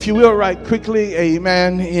If you will, write quickly,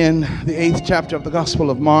 amen, in the 8th chapter of the Gospel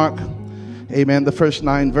of Mark, amen, the first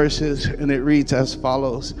 9 verses, and it reads as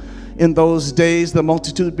follows. In those days, the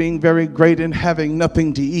multitude being very great and having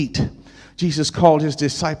nothing to eat, Jesus called his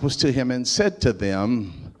disciples to him and said to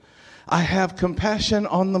them, I have compassion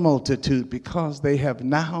on the multitude because they have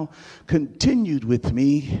now continued with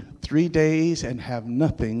me 3 days and have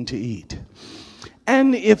nothing to eat.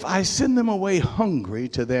 And if I send them away hungry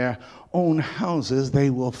to their own houses, they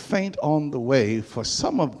will faint on the way, for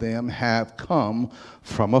some of them have come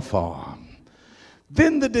from afar.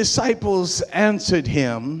 Then the disciples answered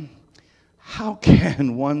him, how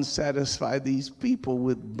can one satisfy these people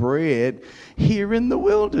with bread here in the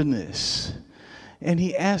wilderness? And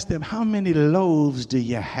he asked them, how many loaves do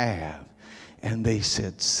you have? And they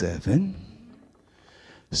said, 7.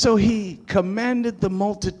 So he commanded the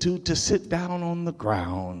multitude to sit down on the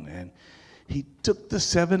ground, and he took the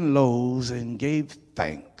 7 loaves and gave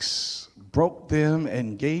thanks, broke them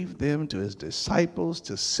and gave them to his disciples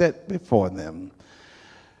to set before them.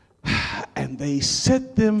 And they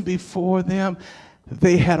set them before them.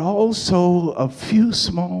 They had also a few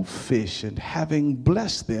small fish, and having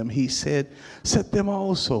blessed them, he said, set them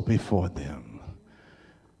also before them.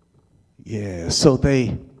 Yeah, so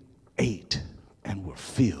they ate and were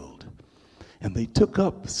filled. And they took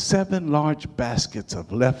up 7 large baskets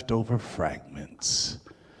of leftover fragments.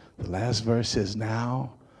 The last verse says,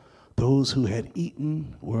 now those who had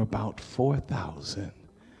eaten were about 4,000,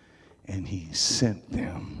 and he sent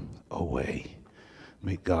them away.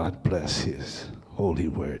 May God bless his holy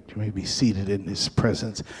word. You may be seated in his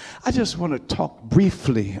presence. I just want to talk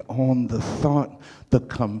briefly on the thought, the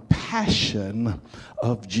compassion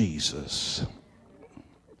of Jesus.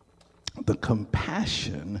 The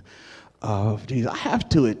compassion of Jesus. I have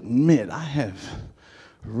to admit, I have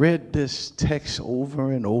read this text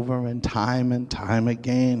over and over and time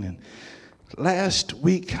again. And last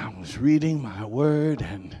week I was reading my word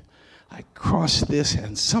and I crossed this,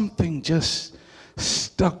 and something just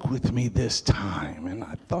stuck with me this time. And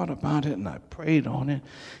I thought about it and I prayed on it,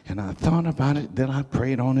 and I thought about it, then I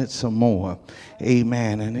prayed on it some more.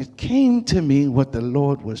 Amen. And it came to me what the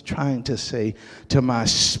Lord was trying to say to my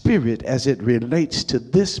spirit as it relates to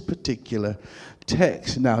this particular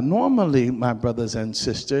text. Now, normally, my brothers and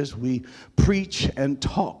sisters, we preach and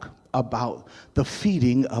talk about the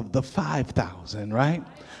feeding of the 5,000, right?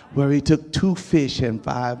 Where he took 2 fish and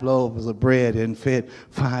 5 loaves of bread and fed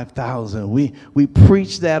 5,000. We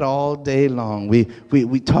preach that all day long.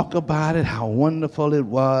 We talk about it, how wonderful it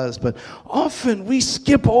was, but often we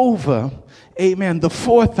skip over, amen, the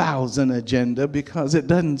 4,000 agenda, because it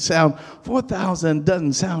doesn't sound, 4,000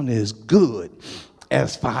 doesn't sound as good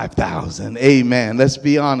as 5,000. Amen. Let's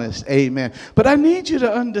be honest. Amen. But I need you to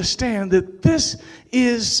understand that this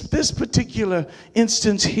particular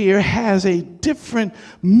instance here has a different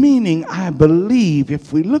meaning, I believe.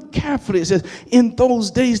 If we look carefully, it says, in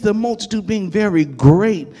those days, the multitude being very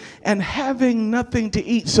great and having nothing to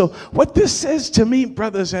eat. So what this says to me,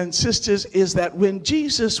 brothers and sisters, is that when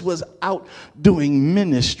Jesus was out doing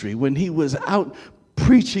ministry, when he was out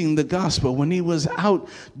preaching the gospel, when he was out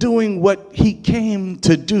doing what he came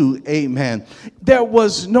to do, amen, there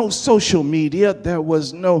was no social media, there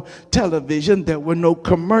was no television, there were no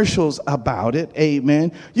commercials about it,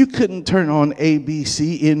 amen. You couldn't turn on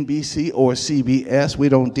ABC, NBC, or CBS. We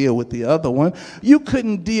don't deal with the other one. You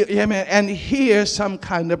couldn't deal, amen, and hear some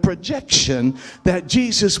kind of projection that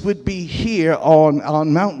Jesus would be here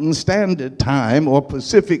on Mountain Standard Time or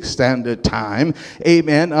Pacific Standard Time,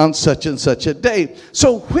 amen, on such and such a day.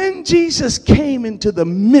 So when Jesus came into the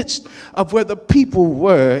midst of where the people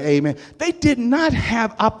were, amen, they did not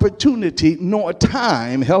have opportunity nor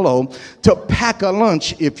time, to pack a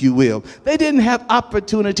lunch, if you will. They didn't have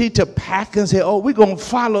opportunity to pack and say, oh, we're going to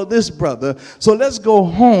follow this brother, so let's go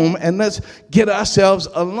home and let's get ourselves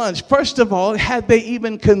a lunch. First of all, had they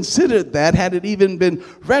even considered that, had it even been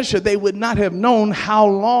registered, they would not have known how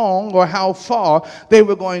long or how far they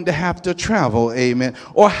were going to have to travel, amen,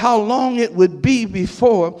 or how long it would be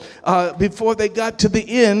before they got to the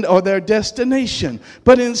end or their destination.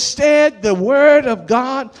 But instead, the word of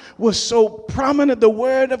God was so prominent, the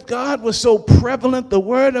word of God was so prevalent, the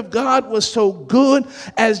word of God was so good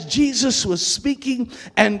as Jesus was speaking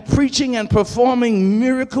and preaching and performing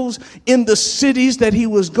miracles in the cities that he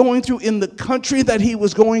was going through, in the country that he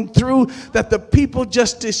was going through, that the people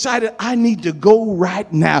just decided, I need to go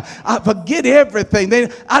right now. I forget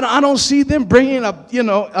everything. I don't see them bringing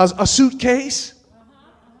a suitcase.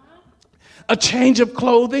 a change of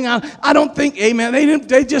clothing. I don't think, amen,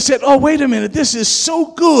 they just said, oh, wait a minute, this is so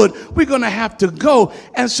good, we're going to have to go.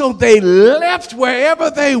 And so they left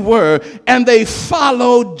wherever they were, and they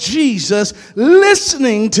followed Jesus,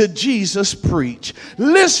 listening to Jesus preach,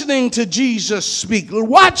 listening to Jesus speak,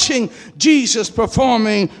 watching Jesus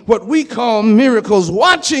performing what we call miracles,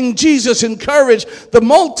 watching Jesus encourage the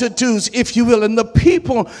multitudes, if you will, and the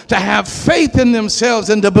people to have faith in themselves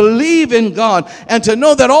and to believe in God and to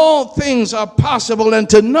know that all things are possible, and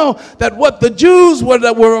to know that what the Jews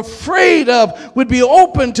were afraid of would be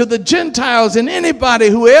open to the Gentiles and anybody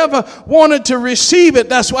who ever wanted to receive it.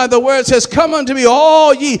 That's why the word says, come unto me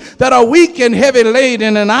all ye that are weak and heavy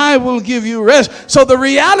laden, and I will give you rest. So the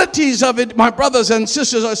realities of it, my brothers and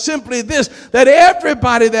sisters, are simply this, that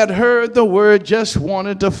everybody that heard the word just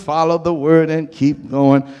wanted to follow the word and keep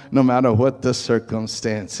going no matter what the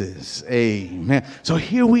circumstances. Amen. So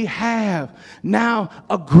here we have now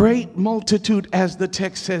a great multitude, as the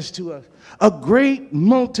text says to us. A great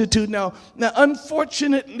multitude. Now,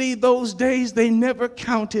 unfortunately, those days they never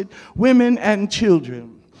counted women and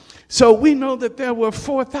children. So we know that there were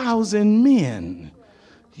 4,000 men.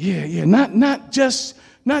 Yeah, not just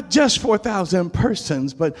 4,000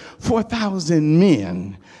 persons, but 4,000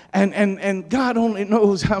 men. And God only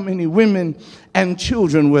knows how many women and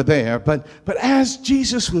children were there. But as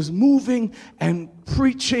Jesus was moving and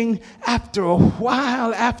preaching, after a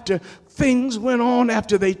while, after things went on,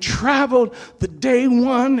 after they traveled the day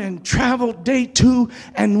 1 and traveled day 2,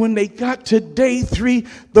 and when they got to day 3,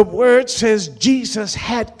 the word says Jesus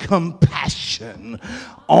had compassion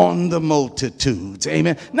on the multitudes.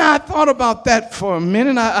 Amen. Now, I thought about that for a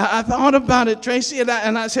minute. I thought about it, Tracy,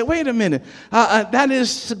 and I said, wait a minute. That is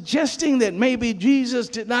suggesting that maybe Jesus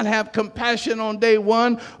did not have compassion on day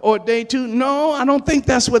 1 or day 2. No, I don't think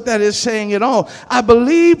that's what that is saying at all. I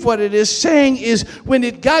believe what it is saying is when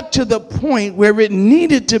it got to the point where it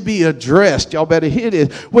needed to be addressed, y'all better hear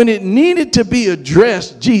this, when it needed to be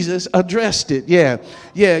addressed, Jesus addressed it. Yeah.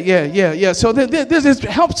 So this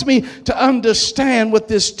helps me to understand what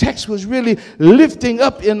this text was really lifting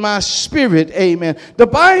up in my spirit. Amen. The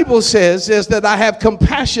Bible says that I have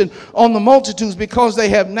compassion on the multitudes because they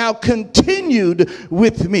have now continued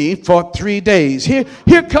with me for 3 days. Here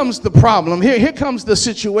comes the problem. Here comes the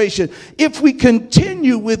situation. If we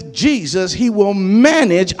continue with Jesus, he will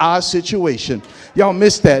manage our situation. Y'all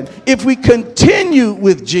missed that. If we continue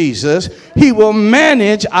with Jesus, he will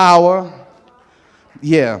manage our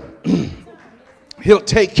he'll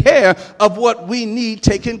take care of what we need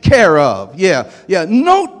taken care of.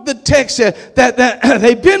 Note the text that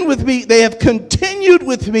they've been with me, they have continued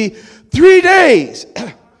with me 3 days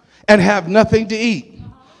and have nothing to eat.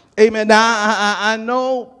 Amen. Now, I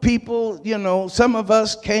know people, some of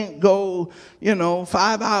us can't go,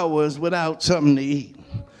 5 hours without something to eat.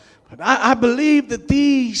 But I believe that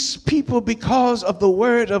these people, because of the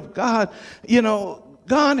word of God,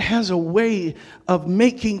 God has a way of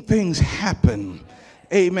making things happen.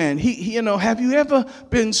 Amen. Have you ever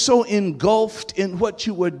been so engulfed in what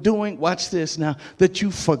you were doing, watch this now, that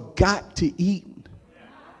you forgot to eat?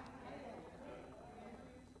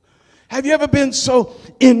 Have you ever been so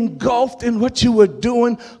engulfed in what you were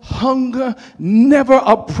doing, hunger never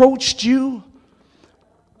approached you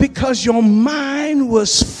because your mind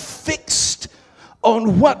was fixed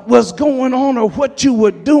on what was going on or what you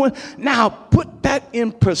were doing? Now put that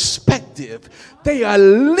in perspective. They are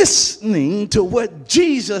listening to what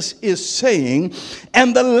Jesus is saying,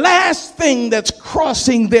 and the last thing that's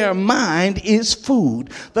crossing their mind is food.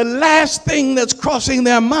 The last thing that's crossing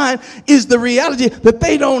their mind is the reality that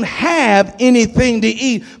they don't have anything to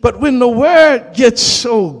eat. But when the word gets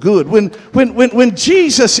so good, when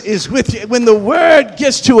Jesus is with you, when the word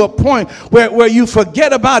gets to a point where you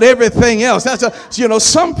forget about everything else,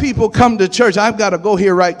 some people come to church. I've got to go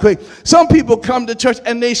here right quick. Some people come to church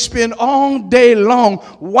and they spend all day long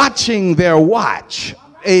watching their watch.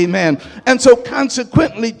 Amen. And so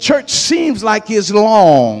consequently, church seems like it's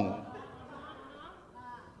long.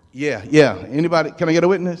 Yeah. Anybody? Can I get a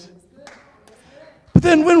witness? But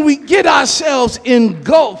then when we get ourselves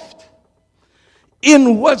engulfed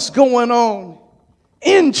in what's going on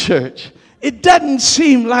in church, it doesn't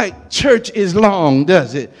seem like church is long,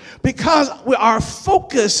 does it? Because our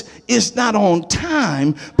focus is not on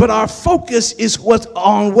time, but our focus is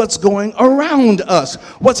on what's going around us,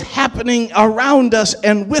 what's happening around us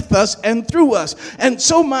and with us and through us. And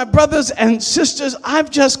so, my brothers and sisters, I've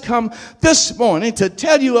just come this morning to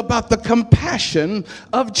tell you about the compassion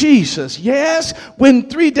of Jesus. Yes, when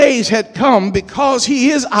 3 days had come, because he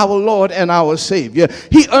is our Lord and our Savior,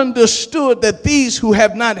 he understood that these who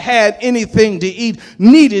have not had anything anything to eat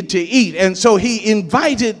needed to eat. And so he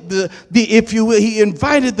invited he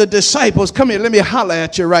invited the disciples. Come here, let me holler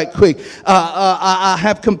at you right quick. I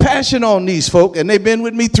have compassion on these folk, and they've been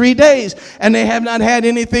with me 3 days, and they have not had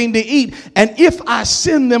anything to eat. And if I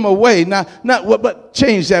send them away, but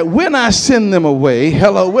change that. When I send them away,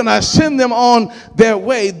 when I send them on their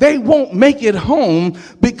way, they won't make it home,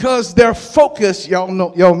 because their focus,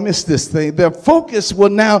 y'all missed this thing. Their focus will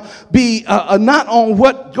now be not on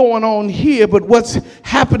what's going on here, but what's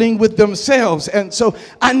happening with themselves. And so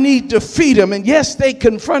I need to feed them. And yes, they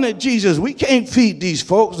confronted Jesus. We can't feed these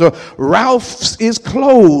folks. Ralph's is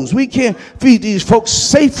closed. We can't feed these folks.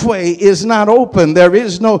 Safeway is not open. There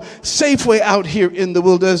is no Safeway out here in the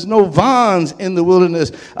wilderness. There's no Vons in the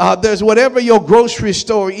wilderness. There's whatever your grocery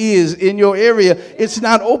store is in your area. It's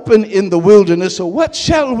not open in the wilderness. So what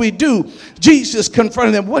shall we do? Jesus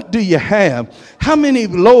confronted them. What do you have? How many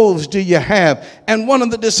loaves do you have? And one of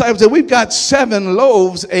the disciples said, we've got 7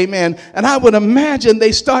 loaves, amen. And I would imagine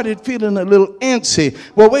they started feeling a little antsy.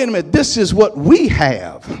 Well, wait a minute. This is what we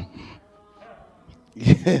have.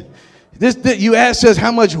 You asked us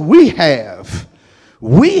how much we have.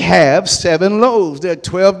 We have 7 loaves. There are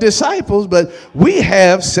 12 disciples, but we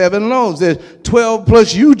have 7 loaves. There's 12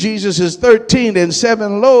 plus you, Jesus, is 13, and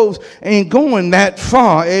 7 loaves ain't going that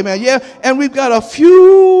far, amen. Yeah, and we've got a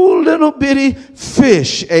few little bitty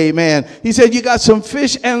fish, amen. He said, you got some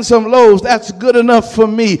fish and some loaves. That's good enough for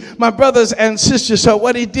me. My brothers and sisters, so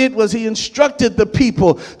what he did was he instructed the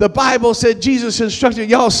people. The Bible said Jesus instructed,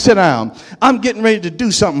 y'all sit down. I'm getting ready to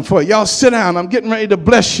do something for you. Y'all sit down. I'm getting ready to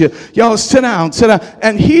bless you. Y'all sit down, sit down.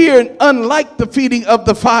 And here, unlike the feeding of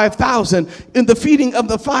the 5,000, in the feeding of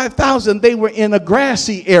the 5,000, they were in a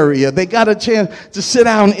grassy area. They got a chance to sit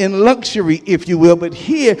down in luxury, if you will. But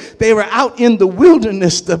here, they were out in the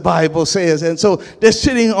wilderness, the Bible says. And so they're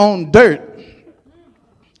sitting on dirt.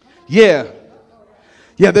 Yeah,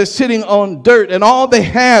 they're sitting on dirt, and all they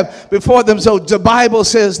have before them. So the Bible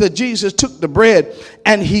says that Jesus took the bread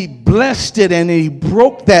and he blessed it, and he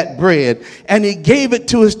broke that bread and he gave it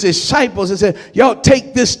to his disciples and said, y'all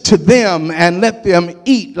take this to them and let them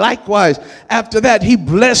eat. Likewise, after that, he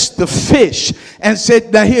blessed the fish and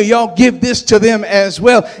said, now here, y'all give this to them as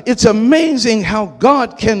well. It's amazing how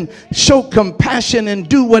God can show compassion and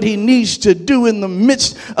do what he needs to do in the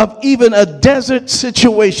midst of even a desert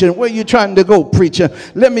situation. Where you trying to go, preacher?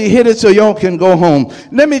 Let me hit it so y'all can go home.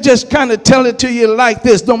 Let me just kind of tell it to you like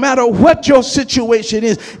this. No matter what your situation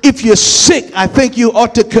is, if you're sick, I think you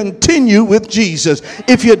ought to continue with Jesus.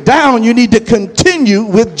 If you're down, you need to continue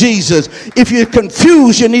with Jesus. If you're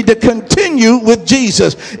confused, you need to continue with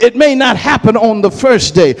Jesus. It may not happen on the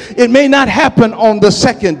first day. It may not happen on the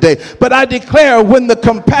second day. But I declare, when the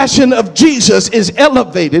compassion of Jesus is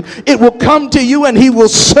elevated, it will come to you and he will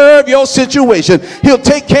serve your situation. He'll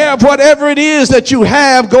take care of whatever it is that you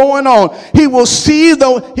have going on. He will see,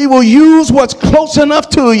 though, he will use what's close enough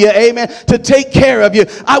to you, amen, to take care of you.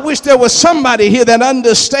 I wish there was somebody here that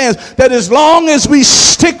understands that as long as we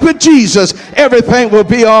stick with Jesus, everything will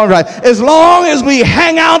be all right. As long as we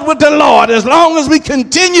hang out with the Lord, as long as we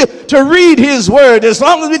continue to read his word, as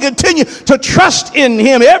long as we continue to trust in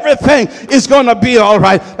him, everything is going to be all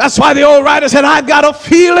right. That's why the old writer said, I've got a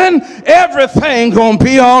feeling everything going to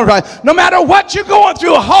be all right. No matter what you're going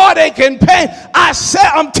through, heartache and pain,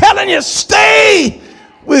 I'm telling you, stay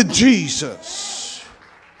with Jesus.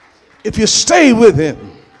 If you stay with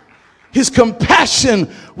him, his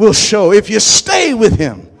compassion will show. If you stay with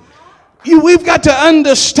him, we've got to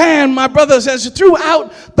understand, my brothers, as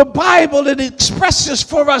throughout the Bible, it expresses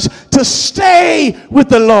for us to stay with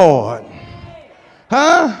the Lord.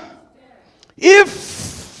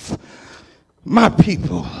 If my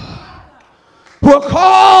people who are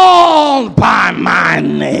called by my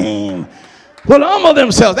name will humble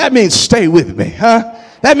themselves, that means stay with me,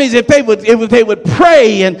 That means if they would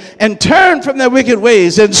pray and turn from their wicked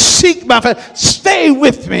ways and seek my face, stay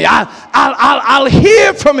with me. I'll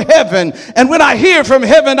hear from heaven. And when I hear from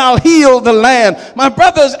heaven, I'll heal the land. My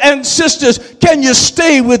brothers and sisters, can you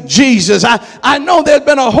stay with Jesus? I know there's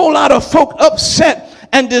been a whole lot of folk upset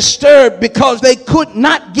and disturbed because they could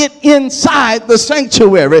not get inside the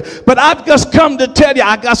sanctuary. But I've just come to tell you,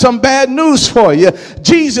 I got some bad news for you.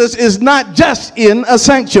 Jesus is not just in a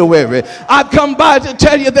sanctuary. I've come by to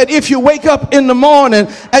tell you that if you wake up in the morning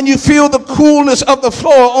and you feel the coolness of the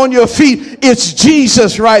floor on your feet, it's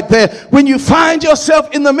Jesus right there. When you find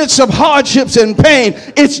yourself in the midst of hardships and pain,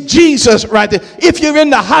 it's Jesus right there. If you're in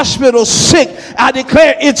the hospital sick, I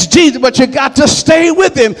declare it's Jesus, but you got to stay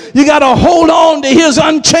with him. You got to hold on to his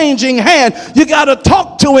unchanging hand. You got to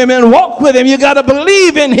talk to him and walk with him. You got to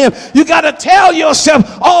believe in him. You got to tell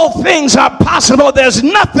yourself all things are possible. There's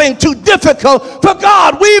nothing too difficult for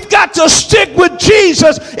God. We've got to stick with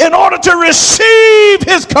Jesus in order to receive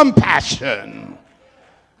his compassion.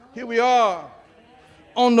 Here we are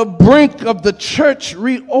on the brink of the church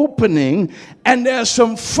reopening, and there's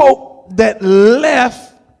some folk that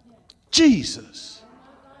left Jesus.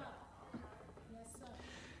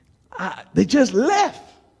 They just left,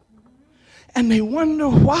 and they wonder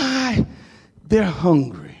why they're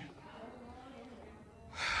hungry.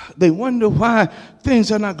 They wonder why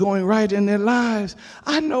things are not going right in their lives.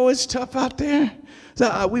 I know it's tough out there.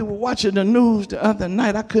 So, we were watching the news the other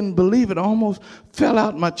night. I couldn't believe it. I almost fell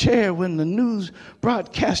out my chair when the news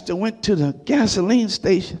broadcaster went to the gasoline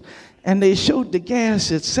station and they showed the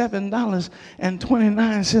gas at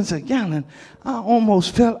 $7.29 a gallon. I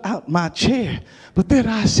almost fell out my chair. But then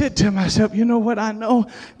I said to myself, you know what? I know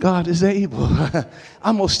God is able.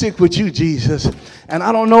 I'm going to stick with you, Jesus. And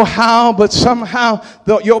I don't know how, but somehow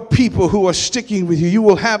your people who are sticking with you, you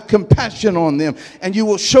will have compassion on them and you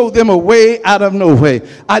will show them a way out of no way.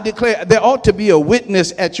 I declare there ought to be a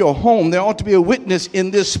witness at your home. There ought to be a witness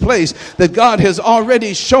in this place that God has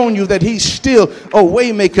already shown you that he's still a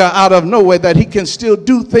way maker out of nowhere, that he can still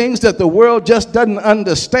do things that the world just doesn't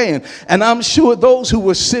understand. And I'm sure those who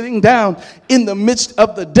were sitting down in the midst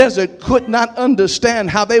of the desert could not understand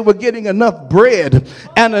how they were getting enough bread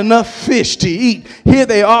and enough fish to eat. Here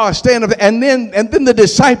they are standing up, and then the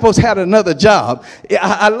disciples had another job.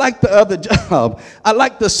 I like the other job. I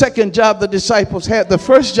like the second job the disciples had. The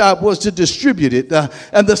first job was to distribute it,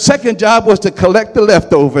 and the second job was to collect the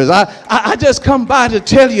leftovers. I just come by to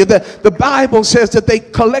tell you that the Bible says that they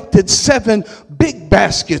collected 7 big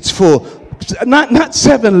baskets full. Not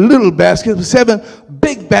 7 little baskets, but 7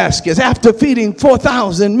 big baskets. After feeding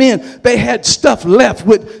 4,000 men, they had stuff left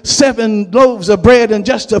with 7 loaves of bread and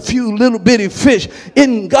just a few little bitty fish.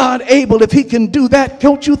 Isn't God able? If he can do that,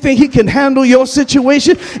 don't you think he can handle your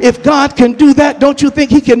situation? If God can do that, don't you think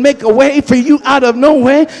he can make a way for you out of no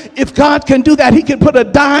way? If God can do that, he can put a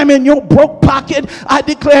dime in your broke pocket. I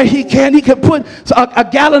declare he can. He can put a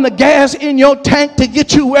gallon of gas in your tank to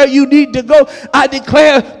get you where you need to go. I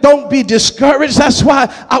declare, don't be discouraged. That's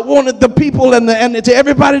why I wanted the people and to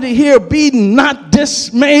everybody to hear, be not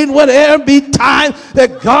dismayed, whatever be time,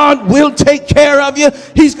 that God will take care of you.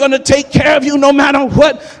 He's going to take care of you no matter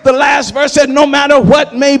what. The last verse said, no matter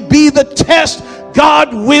what may be the test,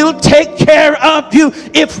 God will take care of you.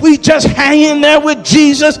 If we just hang in there with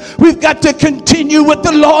Jesus, we've got to continue with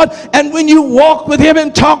the Lord. And when you walk with him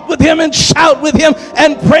and talk with him and shout with him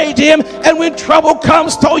and pray to him, and when trouble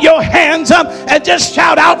comes, throw your hands up and just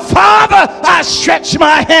shout out, Father, I stretch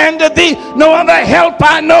my hand to thee. No other help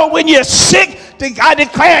I know. When you're sick, I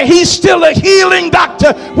declare he's still a healing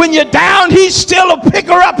doctor. When you're down, he's still a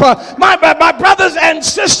picker-upper. My brothers and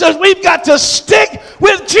sisters, we've got to stick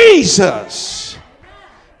with Jesus.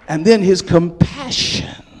 And then his compassion.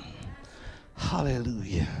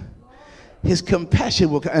 Hallelujah. His compassion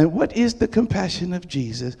will come. And what is the compassion of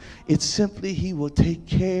Jesus? It's simply he will take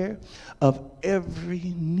care of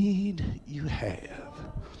every need you have.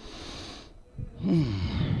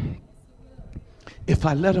 If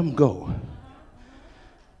I let them go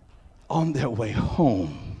on their way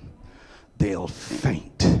home, they'll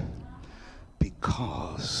faint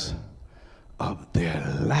because of their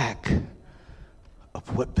lack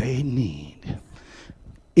of what they need.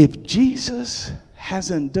 If Jesus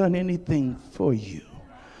hasn't done anything for you,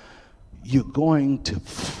 you're going to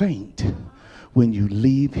faint when you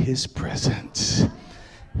leave his presence.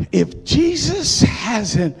 If Jesus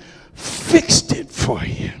hasn't fixed it for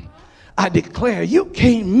you, I declare you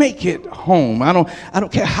can't make it home. I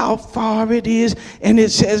don't care how far it is. And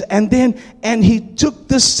it says, and he took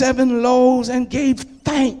the 7 loaves and gave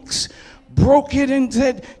thanks, broke it and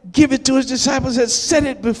said, give it to his disciples, and set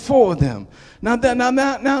it before them.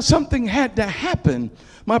 Now something had to happen,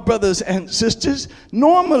 my brothers and sisters.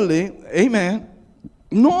 Normally, amen,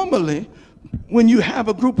 normally when you have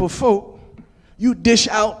a group of folk, you dish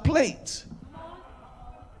out plates.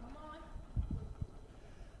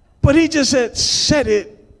 But he just said, set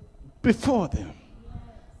it before them.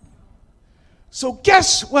 So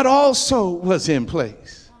guess what also was in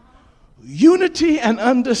place? Unity and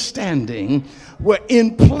understanding were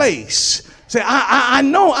in place. Say, I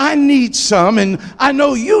know I need some, and I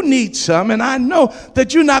know you need some, and I know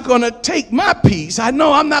that you're not going to take my piece. I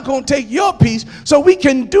know I'm not going to take your piece, so we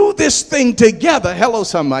can do this thing together. Hello,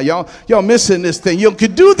 somebody. Y'all missing this thing. You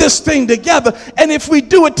can do this thing together, and if we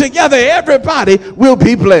do it together, everybody will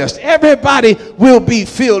be blessed. Everybody will be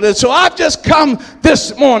filled. And so I've just come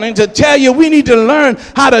this morning to tell you we need to learn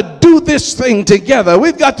how to do this thing together.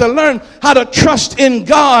 We've got to learn how to trust in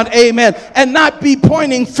God, amen, and not be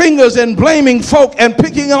pointing fingers and blaming folk and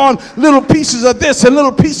picking on little pieces of this and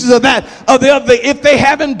little pieces of that, of the other. If they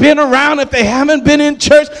haven't been around, if they haven't been in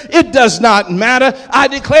church, it does not matter. I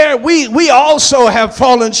declare we also have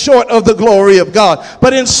fallen short of the glory of God.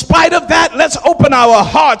 But in spite of that, let's open our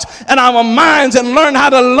hearts and our minds and learn how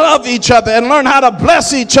to love each other and learn how to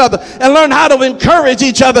bless each other and learn how to encourage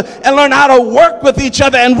each other and learn how to work with each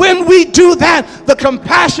other. And when we do that, the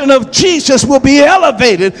compassion of Jesus will be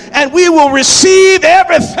elevated and we will receive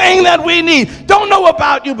everything that we need. Don't know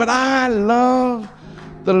about you, but I love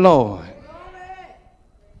the Lord.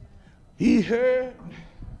 He heard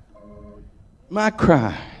my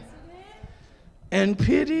cry and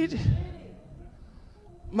pitied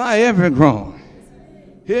my every groan.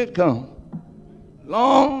 Here it comes.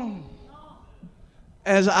 Long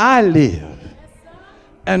as I live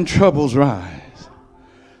and troubles rise,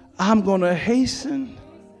 I'm going to hasten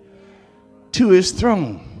to his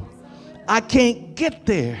throne. I can't get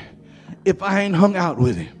there if I ain't hung out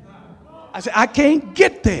with him. I said, I can't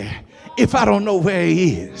get there if I don't know where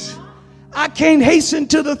he is. I can't hasten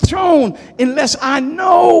to the throne unless I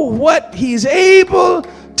know what he's able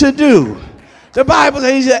to do. The Bible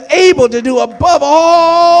says he's able to do above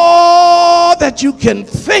all that you can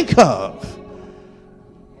think of.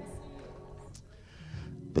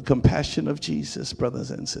 The compassion of Jesus,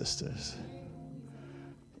 brothers and sisters.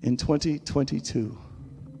 In 2022,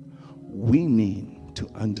 we need to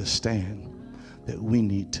understand that we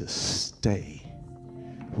need to stay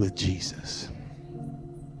with Jesus.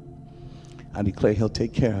 I declare he'll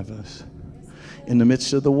take care of us. In the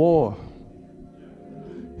midst of the war,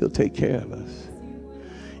 he'll take care of us.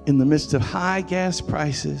 In the midst of high gas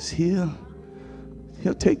prices, he'll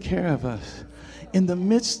take care of us. In the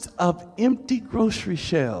midst of empty grocery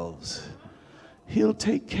shelves, he'll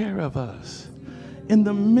take care of us. In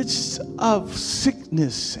the midst of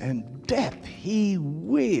sickness and death, he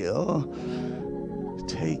will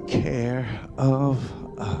take care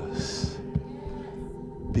of us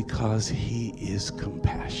because he is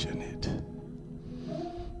compassionate.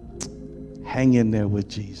 Hang in there with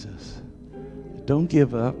Jesus. Don't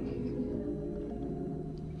give up.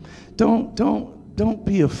 Don't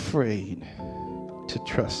be afraid to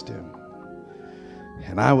trust him.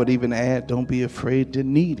 And I would even add, don't be afraid to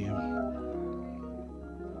need him.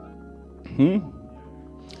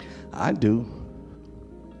 I do.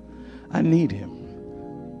 I need him.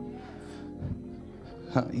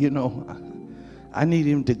 You know, I need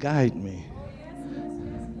him to guide me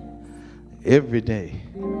every day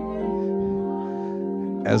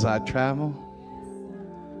as I travel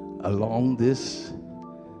along this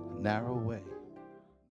narrow way.